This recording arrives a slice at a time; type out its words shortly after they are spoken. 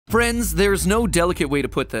Friends, there's no delicate way to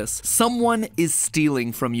put this. Someone is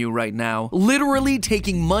stealing from you right now. Literally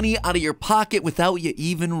taking money out of your pocket without you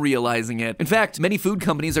even realizing it. In fact, many food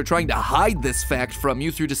companies are trying to hide this fact from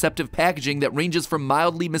you through deceptive packaging that ranges from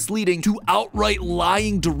mildly misleading to outright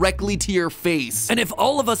lying directly to your face. And if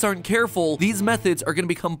all of us aren't careful, these methods are going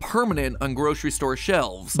to become permanent on grocery store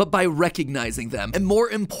shelves. But by recognizing them, and more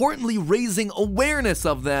importantly, raising awareness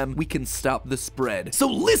of them, we can stop the spread. So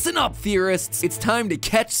listen up, theorists. It's time to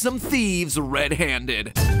catch some thieves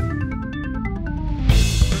red-handed.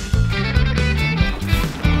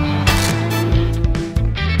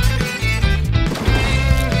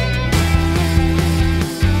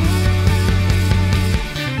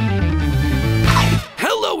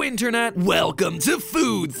 Internet, welcome to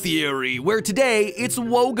Food Theory, where today it's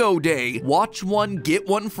WOGO Day. Watch one, get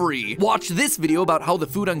one free. Watch this video about how the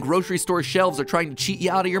food on grocery store shelves are trying to cheat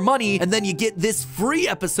you out of your money, and then you get this free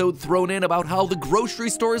episode thrown in about how the grocery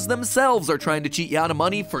stores themselves are trying to cheat you out of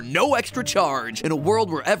money for no extra charge. In a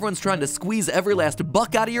world where everyone's trying to squeeze every last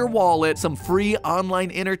buck out of your wallet, some free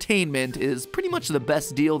online entertainment is pretty much the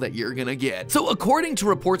best deal that you're gonna get. So according to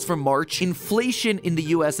reports from March, inflation in the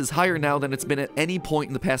US is higher now than it's been at any point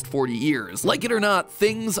in the past 40 years. Like it or not,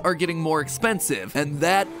 things are getting more expensive, and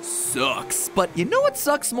that sucks. But you know what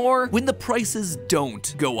sucks more? When the prices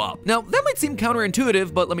don't go up. Now, that might seem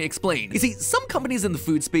counterintuitive, but let me explain. You see, some companies in the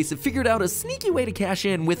food space have figured out a sneaky way to cash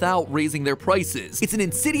in without raising their prices. It's an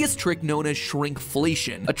insidious trick known as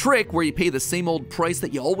shrinkflation. A trick where you pay the same old price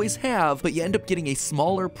that you always have, but you end up getting a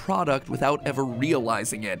smaller product without ever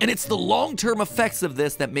realizing it. And it's the long-term effects of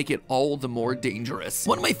this that make it all the more dangerous.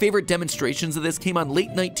 One of my favorite demonstrations of this came on late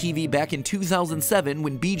night TV back in 2007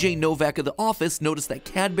 when BJ Novak of The Office noticed that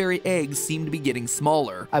Cadbury eggs seemed to be getting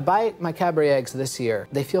smaller. I buy my Cadbury eggs this year.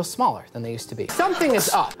 They feel smaller than they used to be. Something is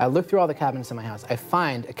up. I look through all the cabinets in my house. I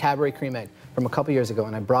find a Cadbury cream egg from a couple years ago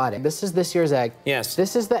and I brought it. This is this year's egg. Yes.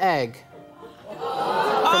 This is the egg from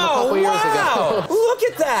a couple years ago. Look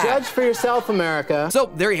at that! Judge for yourself, America. So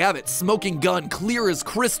there you have it, smoking gun, clear as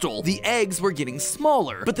crystal. The eggs were getting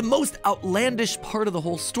smaller. But the most outlandish part of the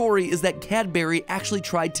whole story is that Cadbury actually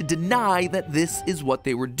tried to deny that this is what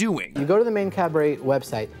they were doing. You go to the main Cadbury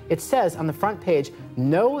website. It says on the front page,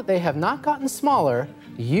 no, they have not gotten smaller.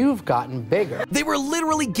 You've gotten bigger. They were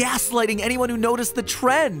literally gaslighting anyone who noticed the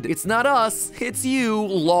trend. It's not us, it's you,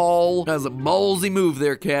 lol. That was a ballsy move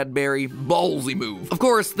there, Cadbury. Ballsy move. Of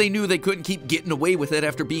course, they knew they couldn't keep getting away with it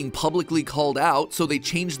after being publicly called out, so they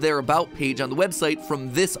changed their about page on the website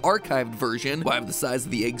from this archived version. Why have the size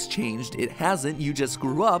of the eggs changed? It hasn't, you just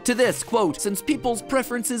grew up. To this, quote, since people's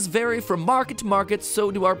preferences vary from market to market,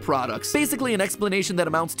 so do our products. Basically an explanation that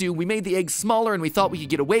amounts to, we made the eggs smaller and we thought we could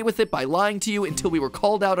get away with it by lying to you until we were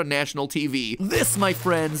called out on national TV. This, my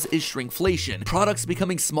friends, is shrinkflation. Products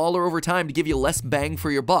becoming smaller over time to give you less bang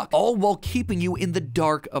for your buck, all while keeping you in the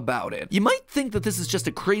dark about it. You might think that this is just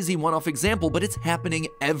a crazy one-off example, but it's happening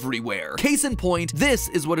everywhere. Case in point, this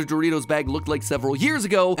is what a Doritos bag looked like several years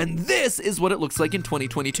ago, and this is what it looks like in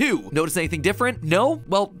 2022. Notice anything different? No?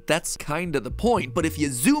 Well, that's kind of the point, but if you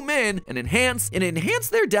zoom in and enhance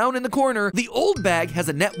there down in the corner, the old bag has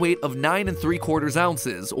a net weight of 9 3/4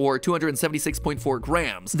 ounces, or 276.4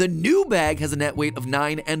 grams. The new bag has a net weight of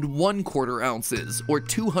 9 1/4 ounces, or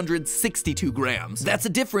 262 grams. That's a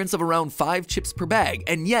difference of around 5 chips per bag,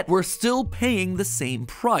 and yet we're still paying the same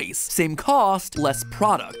price. Same cost, less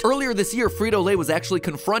product. Earlier this year, Frito-Lay was actually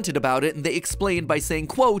confronted about it, and they explained by saying,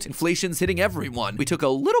 quote, inflation's hitting everyone. We took a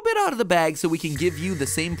little bit out of the bag so we can give you the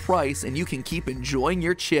same price and you can keep enjoying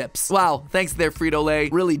your chips. Wow, thanks there, Frito-Lay.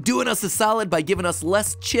 Really doing us a solid by giving us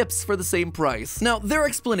less chips for the same price. Now, their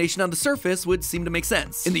explanation on the surface would seem to make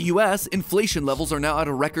sense. In the US, inflation levels are now at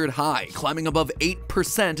a record high, climbing above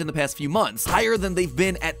 8% in the past few months, higher than they've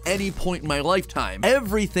been at any point in my lifetime.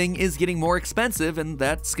 Everything is getting more expensive, and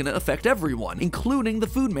that's gonna affect everyone, including the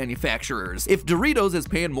food manufacturers. If Doritos is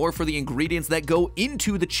paying more for the ingredients that go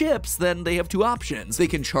into the chips, then they have two options. They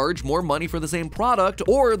can charge more money for the same product,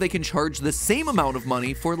 or they can charge the same amount of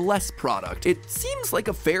money for less product. It seems like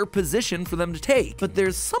a fair position for them to take, but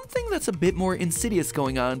there's something that's a bit more insidious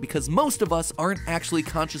going on because most of us aren't actually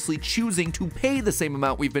consciously choosing to pay the same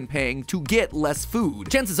amount we've been paying to get less food.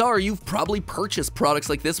 Chances are you've probably purchased products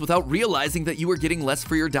like this without realizing that you were getting less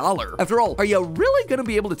for your dollar. After all, are you really gonna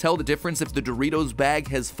be able to tell the difference if the Doritos Doritos bag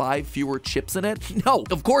has 5 fewer chips in it? No,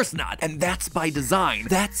 of course not. And that's by design.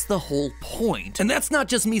 That's the whole point. And that's not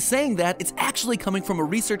just me saying that, it's actually coming from a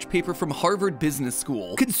research paper from Harvard Business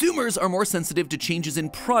School. Consumers are more sensitive to changes in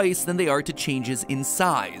price than they are to changes in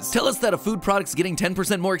size. Tell us that a food product's getting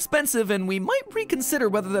 10% more expensive and we might reconsider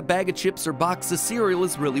whether that bag of chips or box of cereal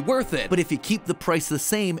is really worth it. But if you keep the price the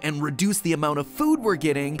same and reduce the amount of food we're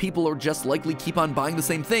getting, people are just likely keep on buying the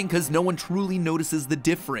same thing because no one truly notices the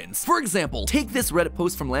difference. For example, take this Reddit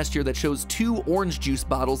post from last year that shows 2 orange juice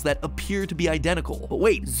bottles that appear to be identical. But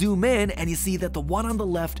wait, zoom in and you see that the one on the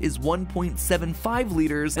left is 1.75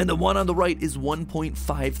 liters and the one on the right is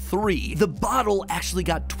 1.53. The bottle actually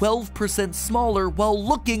got 12% smaller while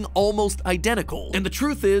looking almost identical. And the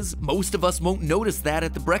truth is, most of us won't notice that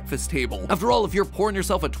at the breakfast table. After all, if you're pouring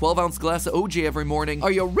yourself a 12-ounce glass of OJ every morning,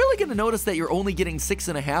 are you really gonna notice that you're only getting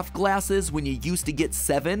 6.5 glasses when you used to get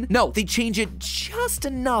 7? No, they change it just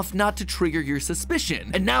enough not to trigger your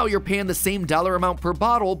suspicion. And now you're paying the same dollar amount per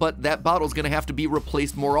bottle, but that bottle's gonna have to be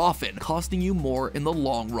replaced more often, costing you more in the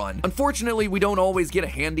long run. Unfortunately, we don't always get a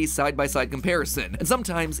handy side-by-side comparison, and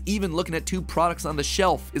sometimes even looking at 2 products on the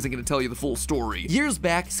shelf isn't gonna tell you the full story. Years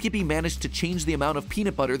back, Skippy managed to change the amount of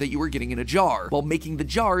peanut butter that you were getting in a jar, while making the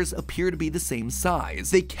jars appear to be the same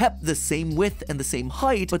size. They kept the same width and the same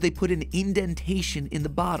height, but they put an indentation in the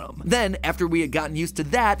bottom. Then, after we had gotten used to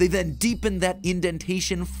that, they then deepened that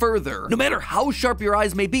indentation further. No matter how sharp your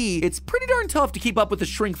eyes may be, it's pretty darn tough to keep up with the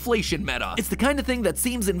shrinkflation meta. It's the kind of thing that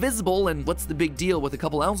seems invisible, and what's the big deal with a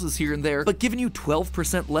couple ounces here and there, but giving you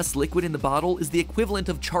 12% less liquid in the bottle is the equivalent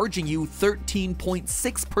of charging you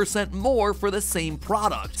 13.6% more for the same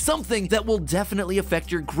product. Something that will definitely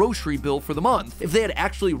affect your grocery bill for the month. If they had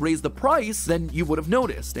actually raised the price, then you would have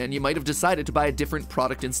noticed, and you might have decided to buy a different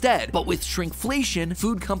product instead. But with shrinkflation,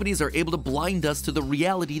 food companies are able to blind us to the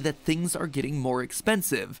reality that things are getting more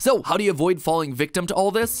expensive. So how do you avoid falling victim to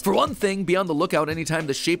all this? For one thing, be on the lookout anytime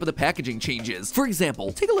the shape of the packaging changes. For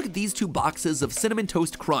example, take a look at these 2 boxes of Cinnamon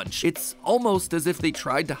Toast Crunch. It's almost as if they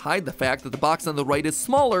tried to hide the fact that the box on the right is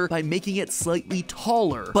smaller by making it slightly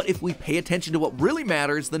taller. But if we pay attention to what really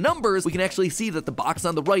matters, the numbers, we can actually see that the box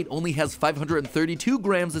on the right only has 532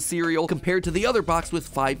 grams of cereal compared to the other box with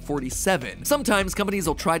 547. Sometimes companies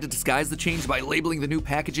will try to disguise the change by labeling the new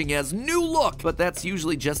packaging as new look, but that's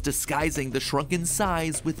usually just disguising the shrunken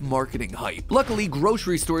size with marketing hype. Luckily,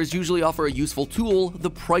 grocery stores usually offer a useful tool, the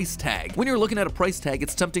price tag. When you're looking at a price tag,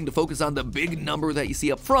 it's tempting to focus on the big number that you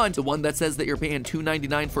see up front, the one that says that you're paying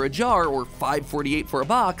 $2.99 for a jar or $5.48 for a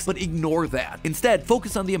box, but ignore that. Instead,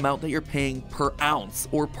 focus on the amount that you're paying per ounce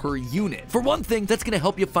or per unit. For one thing, that's gonna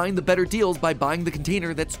help you find the better deals by buying the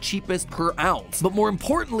container that's cheapest per ounce. But more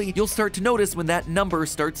importantly, you'll start to notice when that number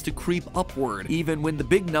starts to creep upward, even when the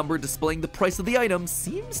big number displaying the price of the item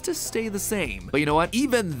seems to stay the same. But you know what?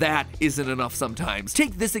 Even that isn't enough sometimes.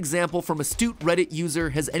 Take this example from astute Reddit user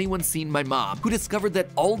Has Anyone Seen My Mom, who discovered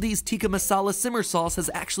that Aldi's tikka masala simmer sauce has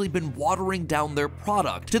actually been watering down their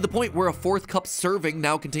product, to the point where a 4th cup serving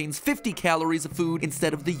now contains 50 calories of food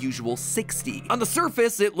instead of the usual 60. On the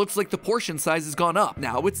surface, it looks like the portion size has gone up.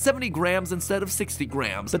 Now it's 70 grams instead of 60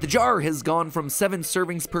 grams, but the jar has gone from 7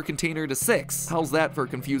 servings per container to 6. How's that for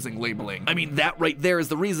confusing labeling? I mean, that right there is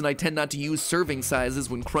the reason I tend not to use serving sizes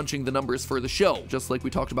when crunching the numbers for the show, just like we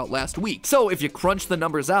talked about last week. So if you crunch the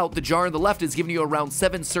numbers out, the jar on the left is giving you around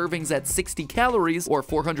 7 servings at 60 calories or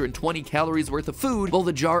 420 calories worth of food, while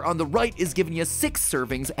the jar on the right is giving you 6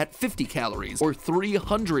 servings at 50 calories or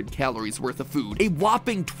 300 calories worth of food. A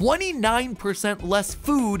whopping 29% less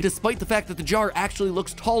food, despite the fact that the jar actually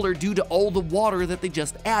looks taller due to all the water that they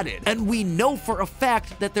just added. And we know for a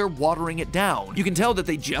fact that they're watering it down. You can tell that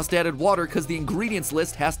they just added water because the ingredients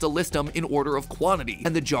list has to list them in order of quantity.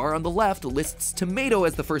 And the jar on the left lists tomato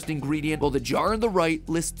as the first ingredient, while the jar on the right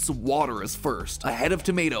lists water as first, ahead of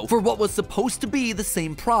tomato, for what was supposed to be the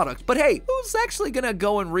same product. But hey, who's actually gonna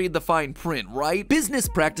go and read the fine print, right? Business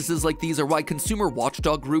practices like these are why consumer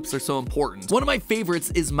watchdog groups are so important. One of my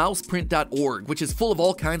favorites is mouseprint.org, which is full of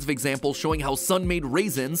all kinds of examples showing how Sun-made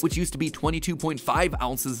raisins, which used to be 22.5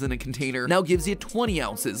 ounces in a container, now gives you 20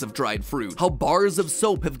 ounces of dried fruit. How bars of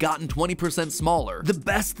soap have gotten 20% smaller. The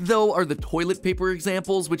best, though, are the toilet paper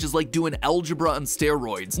examples, which is like doing algebra on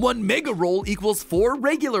steroids. 1 mega roll equals 4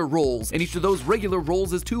 regular rolls, and each of those regular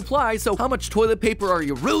rolls is 2 ply, so how much toilet paper are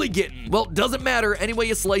you really getting? Well, doesn't matter. Any way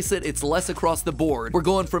you slice it, it's less across the board. We're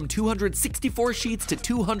going from 264 sheets to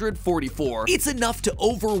 244. It's enough to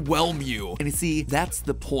overwhelm you. And you see, that's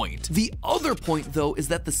the point. The other point, though, is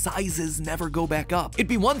that the sizes never go back up. It'd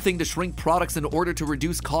be one thing to shrink products in order to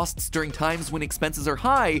reduce costs during times when expenses are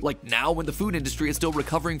high, like now when the food industry is still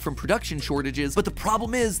recovering from production shortages, but the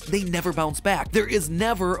problem is they never bounce back. There is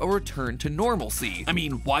never never a return to normalcy. I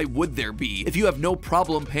mean, why would there be? If you have no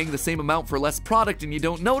problem paying the same amount for less product and you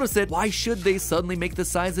don't notice it, why should they suddenly make the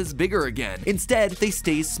sizes bigger again? Instead, they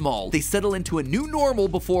stay small. They settle into a new normal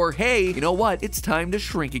before, hey, you know what? It's time to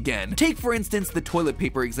shrink again. Take, for instance, the toilet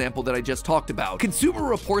paper example that I just talked about. Consumer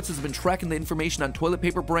Reports has been tracking the information on toilet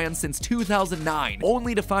paper brands since 2009,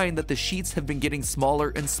 only to find that the sheets have been getting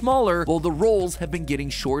smaller and smaller, while the rolls have been getting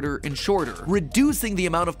shorter and shorter, reducing the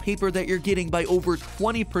amount of paper that you're getting by over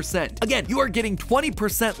 20%. Again, you are getting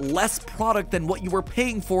 20% less product than what you were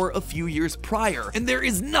paying for a few years prior, and there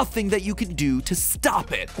is nothing that you can do to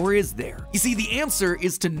stop it. Or is there? You see, the answer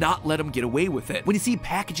is to not let them get away with it. When you see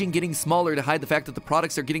packaging getting smaller to hide the fact that the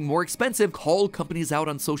products are getting more expensive, call companies out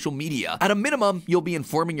on social media. At a minimum, you'll be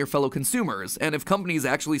informing your fellow consumers, and if companies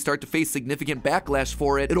actually start to face significant backlash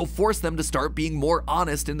for it, it'll force them to start being more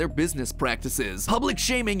honest in their business practices. Public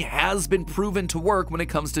shaming has been proven to work when it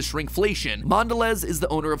comes to shrinkflation. Mondelez is the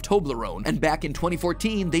owner of Toblerone, and back in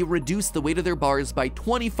 2014, they reduced the weight of their bars by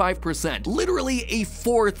 25%. Literally a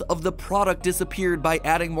fourth of the product disappeared by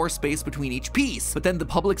adding more space between each piece. But then the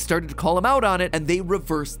public started to call them out on it, and they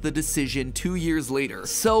reversed the decision 2 years later.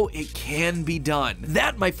 So it can be done.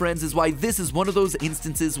 That, my friends, is why this is one of those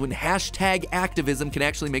instances when hashtag activism can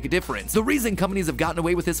actually make a difference. The reason companies have gotten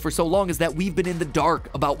away with this for so long is that we've been in the dark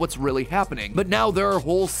about what's really happening. But now there are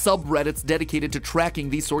whole subreddits dedicated to tracking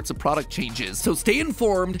these sorts of product changes. So stay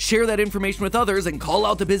informed, share that information with others, and call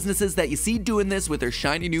out the businesses that you see doing this with their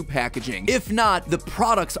shiny new packaging. If not, the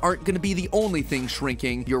products aren't going to be the only thing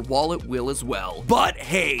shrinking, your wallet will as well. But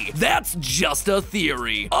hey, that's just a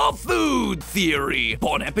theory. A food theory.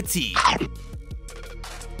 Bon appetit.